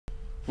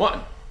1,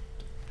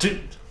 2,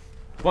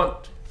 1.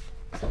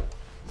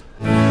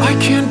 I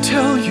can't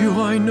tell you,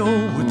 I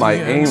know what My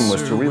aim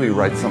was to really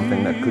write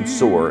something that could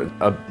soar,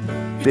 a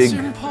big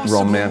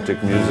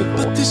romantic musical.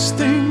 But this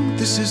thing,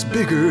 this is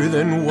bigger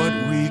than what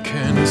we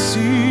can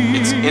see.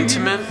 It's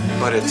intimate,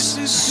 but it's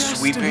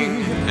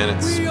sweeping and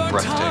it's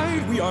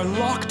breathtaking. We are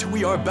locked,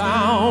 we are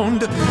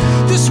bound.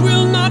 This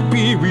will not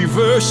be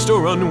reversed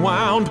or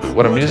unwound.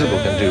 What a musical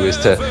can do is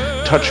to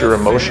touch your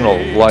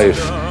emotional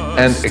life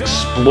and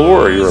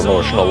explore your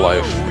emotional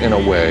life in a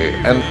way.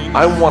 And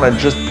I want to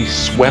just be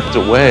swept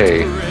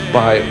away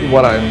by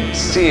what I'm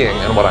seeing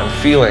and what I'm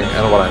feeling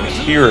and what I'm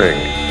hearing.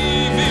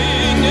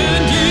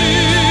 And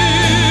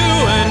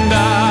you and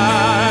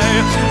I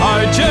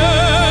are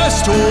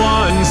just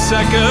 1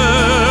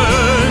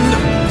 second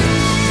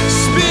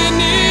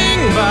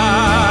spinning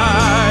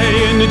by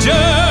in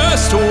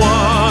just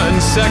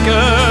 1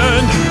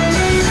 second.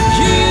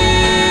 You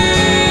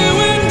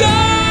and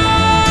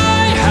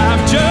I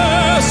have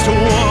just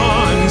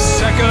 1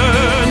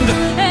 second.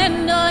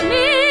 And on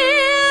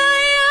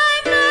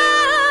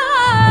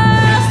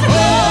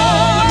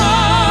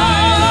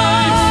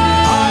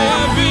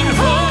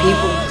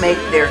people make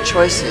their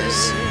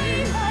choices,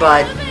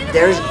 but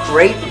there's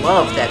great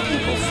love that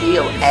people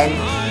feel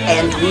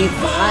and leave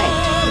behind.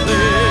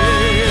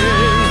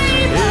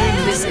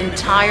 This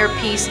entire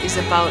piece is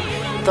about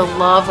the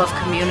love of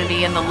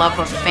community and the love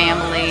of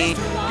family.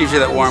 Gives you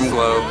that warm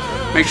glow,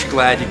 makes you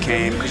glad you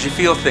came, because you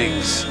feel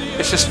things.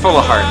 It's just full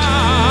of heart.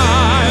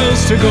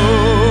 Miles to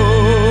go.